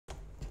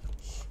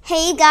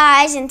Hey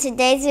guys, in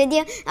today's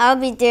video, I'll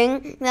be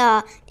doing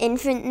the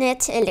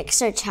infinite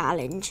elixir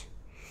challenge.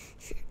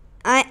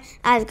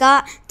 I've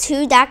got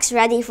 2 decks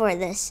ready for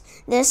this.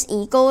 This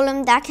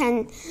e-golem deck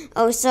and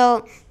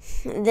also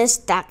this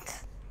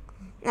deck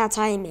that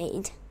I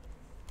made.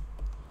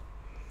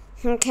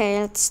 Okay,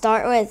 let's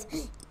start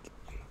with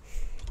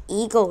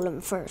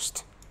e-golem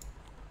first.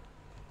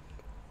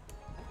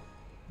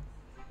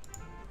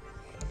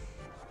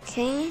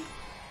 Okay,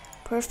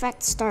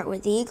 perfect. Start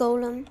with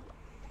e-golem.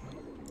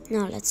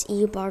 Now let's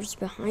E-barbs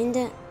behind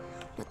it.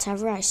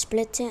 Whatever, I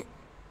split it.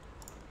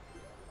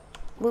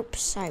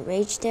 Whoops, I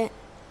raged it.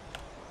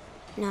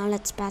 Now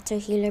let's battle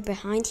healer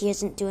behind. He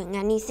isn't doing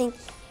anything.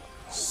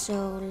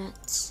 So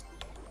let's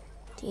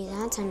do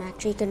that. I'm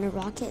actually gonna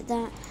rocket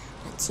that.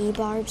 Let's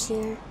E-barbs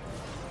here.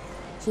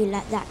 He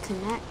let that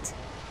connect.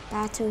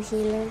 Battle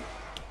healer.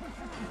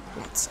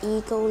 Let's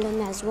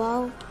E-golem as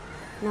well.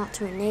 Not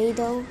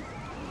tornado.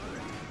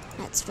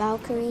 Let's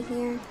Valkyrie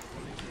here.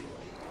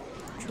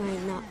 Try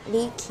not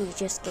leak, he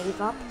just gave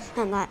up,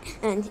 and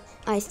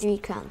I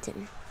 3-crowned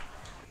him.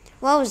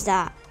 What was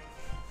that?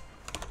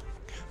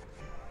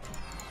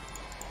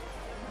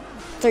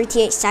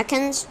 38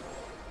 seconds?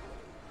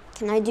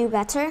 Can I do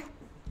better?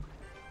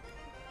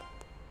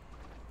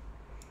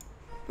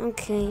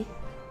 Okay.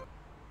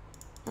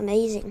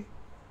 Amazing.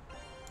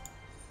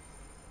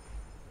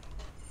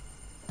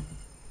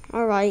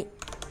 Alright.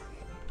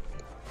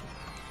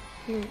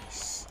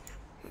 Nice.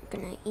 I'm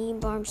gonna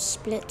E-barb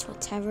split,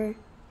 whatever.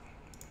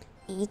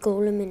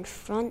 E-golem in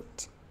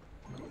front,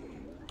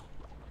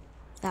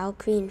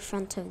 Valkyrie in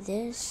front of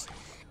this,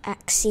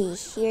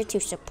 Axie here to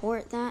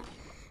support that,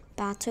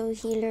 battle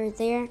healer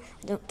there.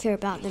 I don't care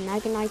about the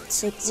Mega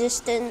Knight's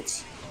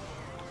existence.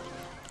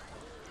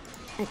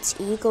 Let's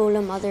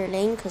E-golem other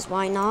lane, because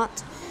why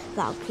not?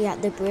 Valkyrie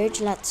at the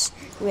bridge, let's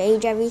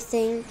rage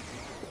everything.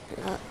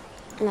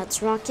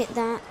 Let's rocket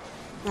that.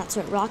 That's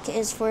what rocket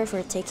is for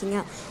taking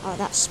out all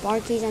that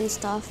sparkies and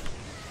stuff.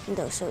 And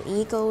also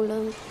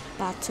E-golem,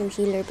 battle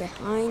healer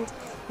behind.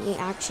 We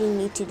actually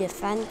need to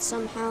defend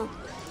somehow.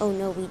 Oh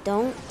no, we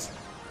don't.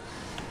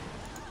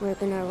 We're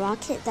gonna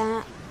rocket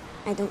that.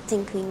 I don't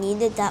think we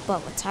needed that, but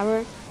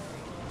whatever.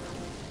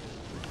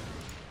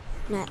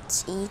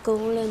 Let's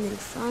E-golem in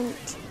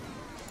front.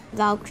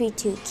 Valkyrie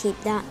to keep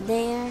that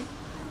there.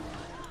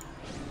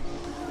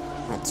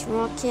 Let's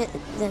rocket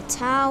the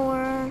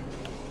tower.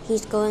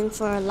 He's going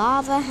for a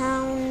lava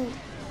hound.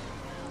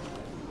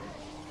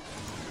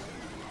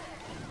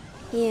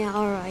 Yeah,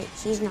 alright,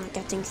 he's not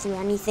getting through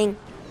anything.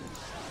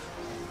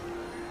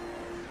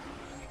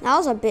 That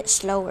was a bit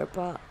slower,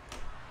 but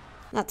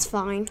that's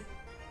fine.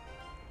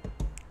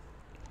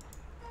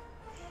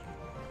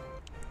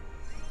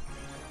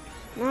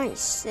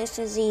 Nice, this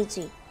is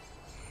easy.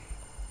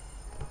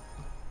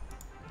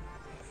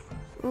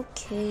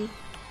 Okay.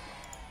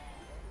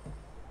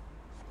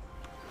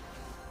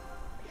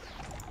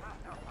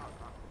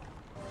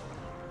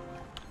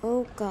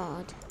 Oh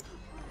God.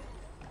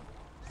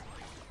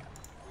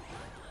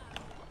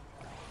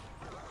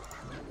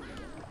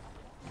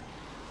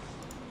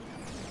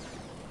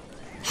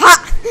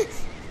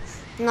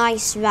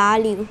 Nice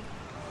value.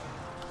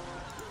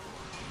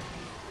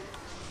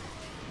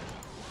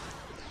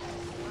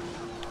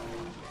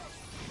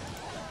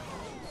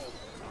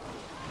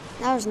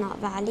 That was not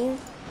value.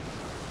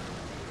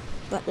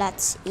 But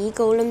let's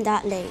E-golem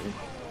that lane.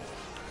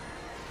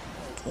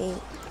 Okay,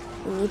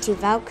 we need to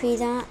Valkyrie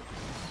that.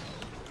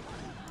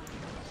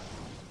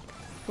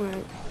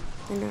 We're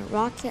gonna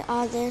rocket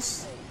all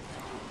this.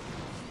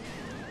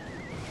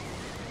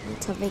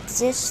 Out of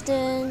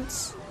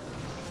existence.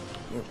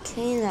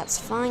 Okay, that's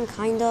fine,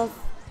 kind of.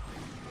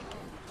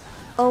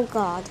 Oh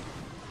God.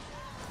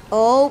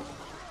 Oh.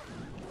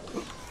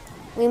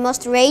 We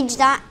must rage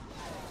that.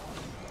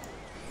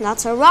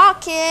 That's a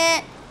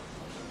rocket.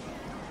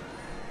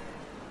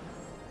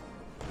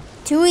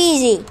 Too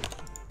easy.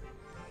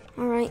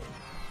 Alright.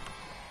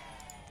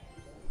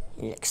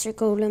 Elixir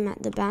golem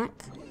at the back.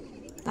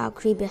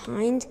 Valkyrie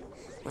behind.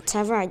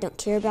 Whatever, I don't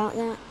care about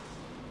that.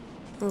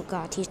 Oh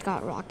God, he's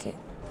got rocket.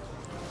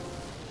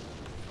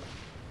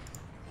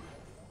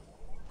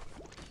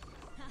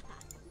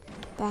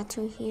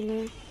 Battle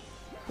healer.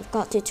 We've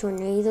got to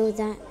tornado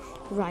that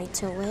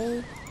right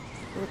away.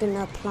 I'm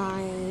gonna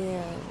apply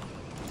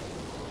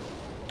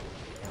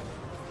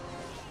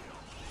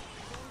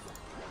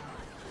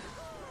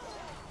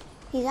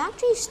he's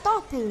actually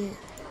stopping it.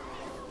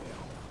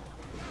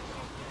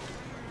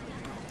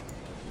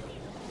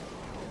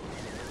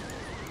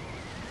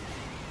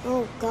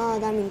 Oh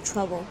God, I'm in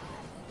trouble.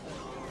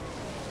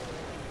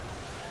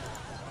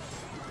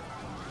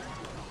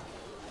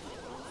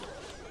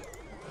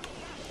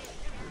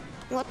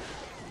 What?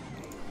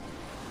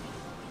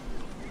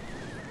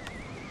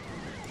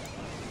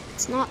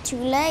 It's not too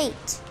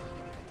late.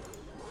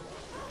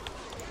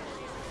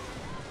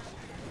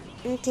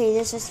 Okay,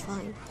 this is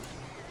fine.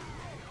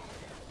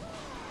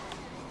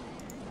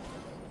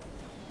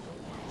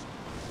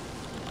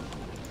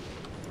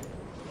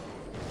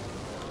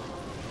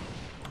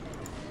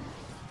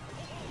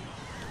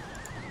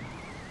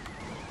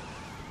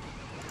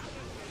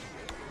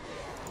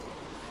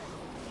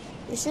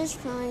 This is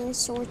fine,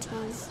 sort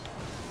of.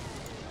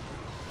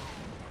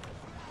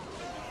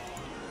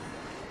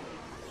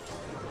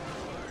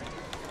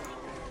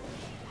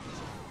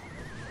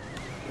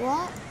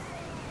 What?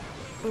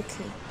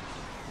 Okay.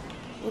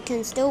 We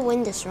can still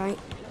win this, right?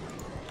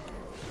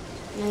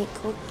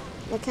 Like,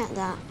 look at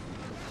that.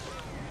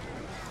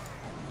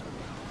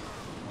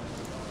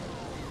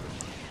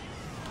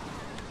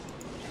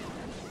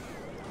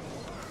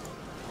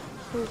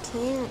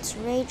 Okay, let's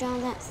rage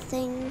on that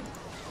thing.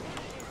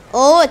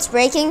 Oh, it's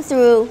breaking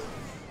through.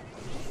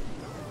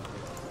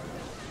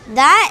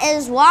 That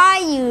is why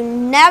you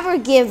never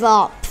give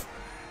up.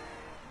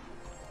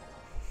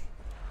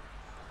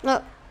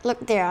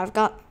 Look there, I've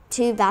got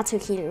 2 battle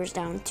healers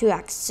down, 2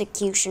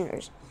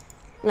 executioners,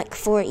 like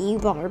 4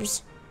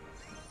 E-barbs.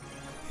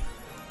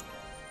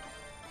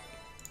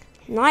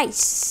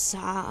 Nice.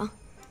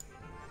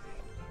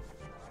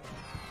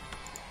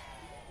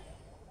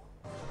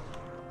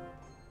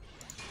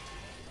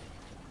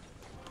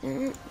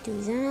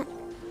 Do that.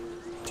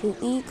 2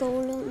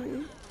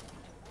 E-golem.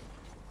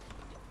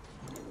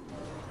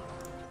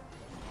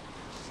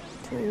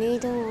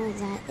 Tornado all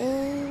that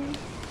in.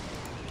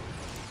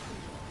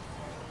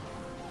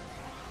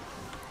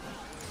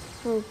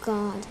 Oh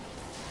god.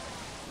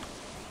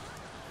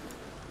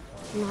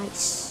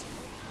 Nice.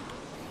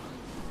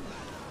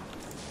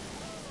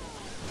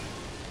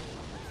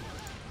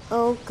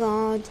 Oh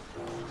god.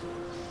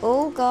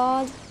 Oh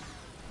god.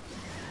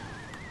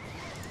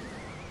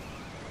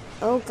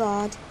 Oh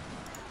god.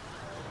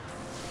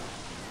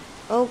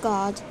 Oh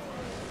god.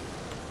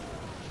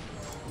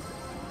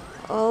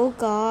 Oh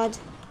god.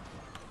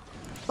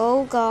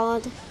 Oh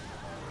god.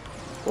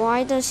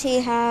 Why does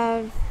he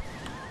have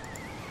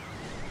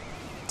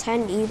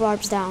 10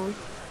 E-barbs down?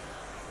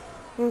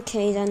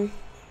 Okay then.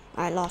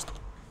 I lost.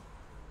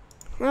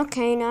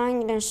 Okay, now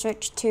I'm gonna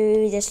switch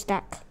to this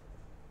deck.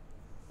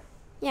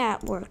 Yeah,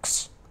 it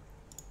works.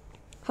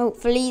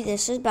 Hopefully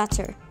this is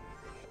better.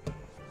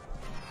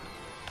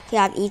 You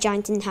have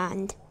E-Giant in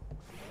hand.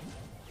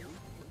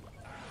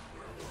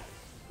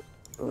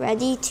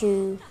 Ready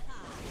to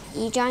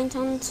E-Giant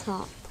on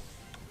top.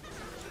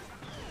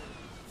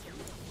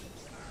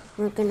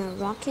 We're gonna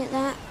rocket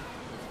that.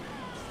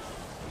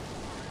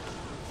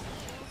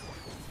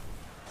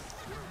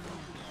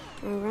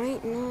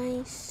 Alright,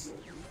 nice.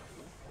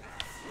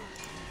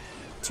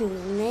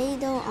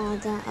 Tornado all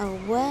that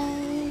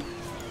away.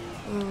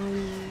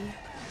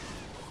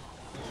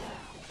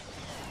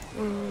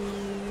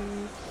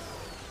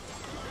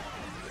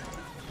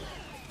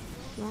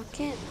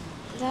 Rocket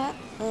that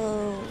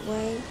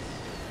away.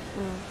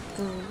 Oh,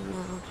 go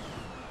now.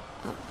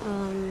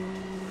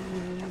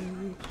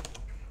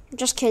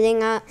 Just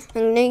kidding. I'm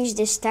gonna use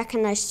this deck,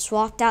 and I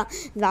swapped out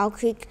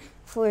Valkyrie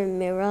for a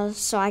mirror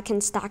so I can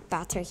stack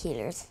battle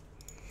healers.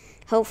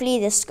 Hopefully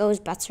this goes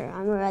better.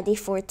 I'm already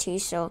 4-2,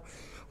 so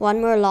 1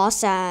 more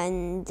loss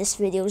and this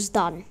video's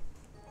done.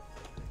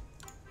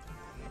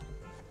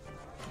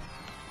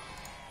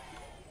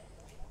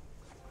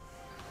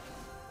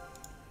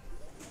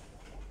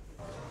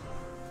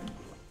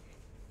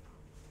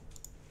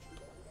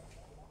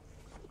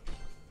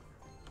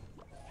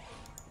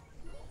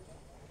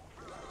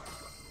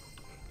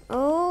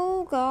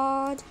 Oh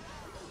god.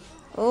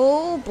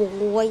 Oh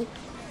boy.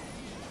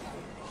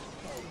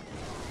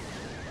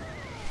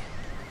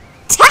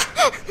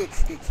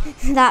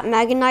 That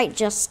Mega Knight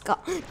just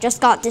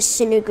got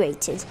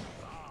disintegrated.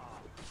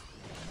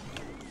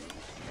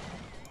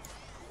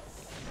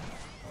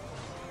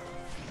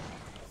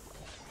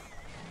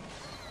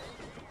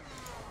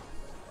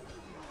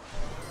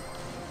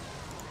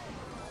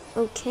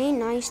 Okay,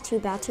 nice. 2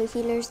 battle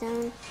healers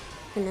down.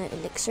 Gonna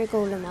elixir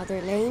golem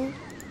other lane.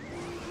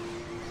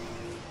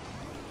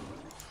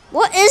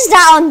 What is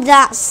that on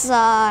that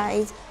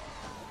side?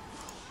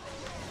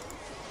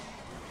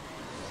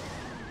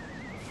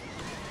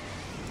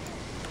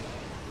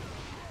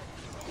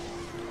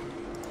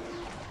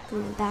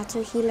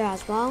 Battle healer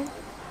as well.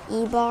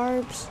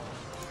 E-barbs.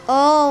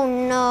 Oh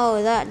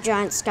no, that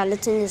giant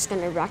skeleton is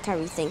gonna wreck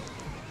everything.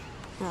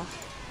 Oh.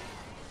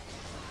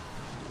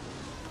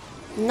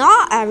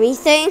 Not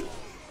everything.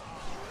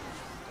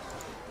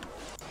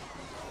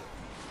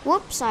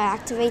 Whoops, I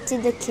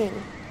activated the king.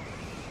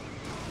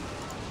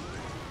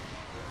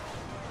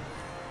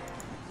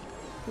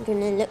 I'm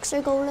gonna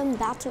elixir golem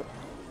battle.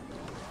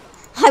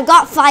 I've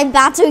got 5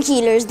 battle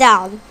healers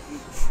down.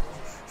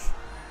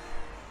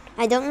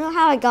 I don't know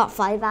how I got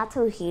 5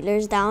 battle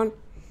healers down.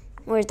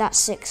 Or is that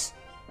 6?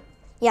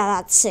 Yeah,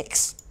 that's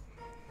 6.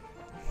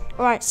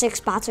 Alright,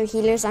 6 battle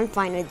healers. I'm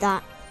fine with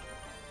that.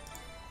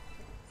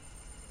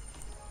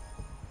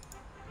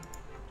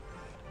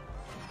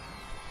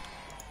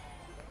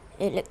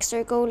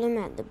 Elixir golem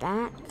at the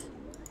back.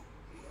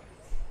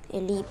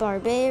 Elite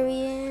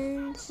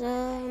barbarians.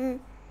 I'm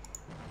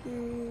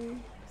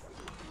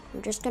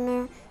just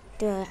gonna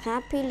do a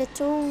happy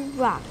little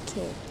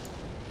rocket.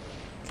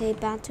 Okay,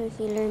 battle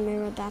healer,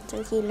 mirror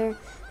battle healer.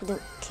 I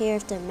don't care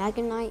if the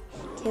Mega Knight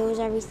kills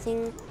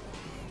everything.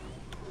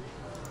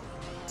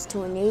 Let's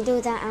tornado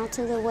that out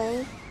of the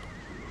way.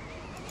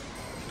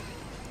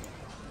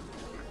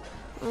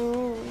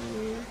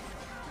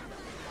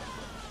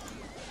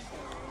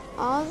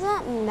 All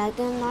that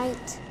Mega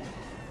Knight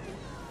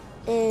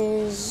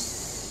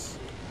is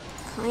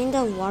kind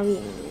of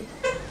worrying me.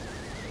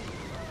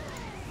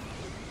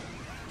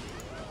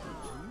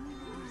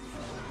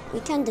 We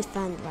can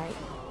defend, right?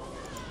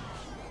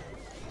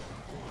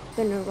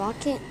 Gonna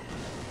rocket.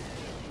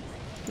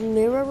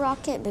 Mirror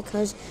rocket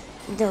because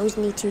those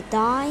need to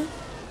die.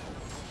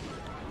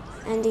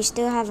 And they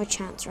still have a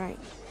chance, right?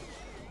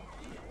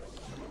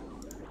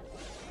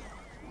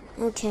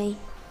 Okay.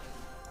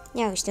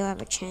 Yeah, we still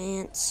have a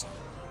chance.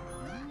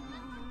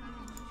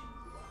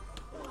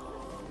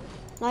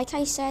 Like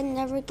I said,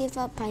 never give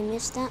up. I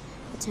missed that.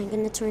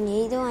 Attacking the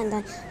tornado and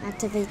I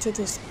activated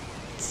his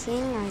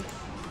king.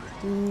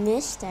 I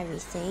missed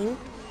everything.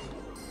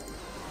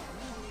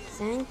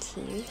 Thank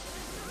you.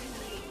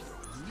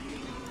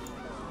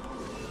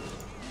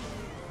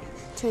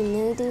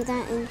 Tornado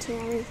that into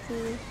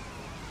everything.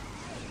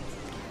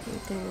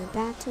 We're gonna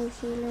battle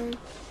healer.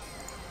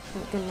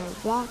 We're gonna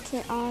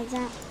rocket all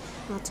that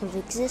out of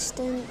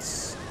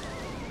existence.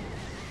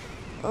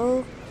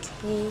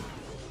 Okay.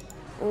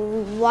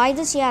 Why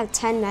does he have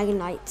 10 Mega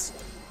Knights?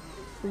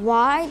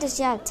 Why does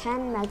he have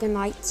 10 Mega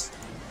Knights?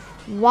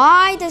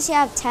 Why does he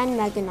have 10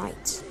 Mega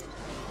Knights?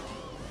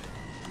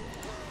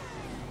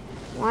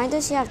 Why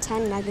does he have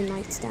 10 Mega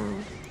Knights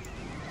down?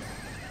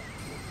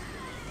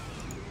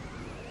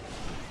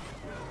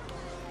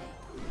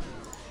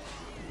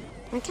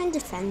 I can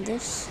defend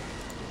this.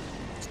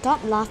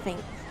 Stop laughing.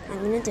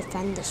 I'm gonna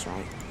defend this,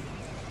 right?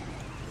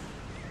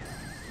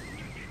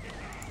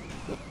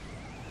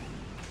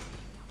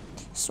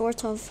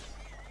 Sort of.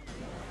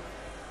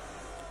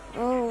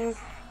 Oh,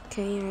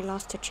 okay, I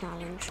lost a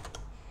challenge.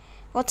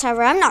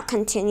 Whatever, I'm not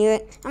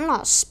continuing. I'm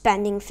not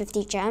spending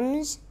 50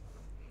 gems.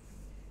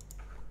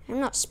 I'm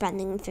not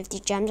spending 50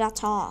 gems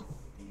at all.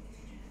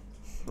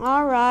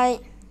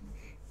 Alright.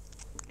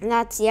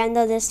 That's the end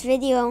of this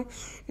video.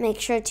 Make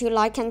sure to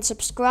like and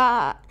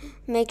subscribe.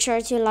 Make sure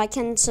to like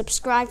and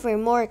subscribe for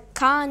more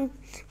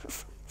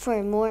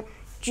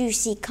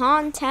juicy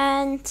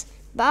content.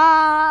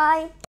 Bye.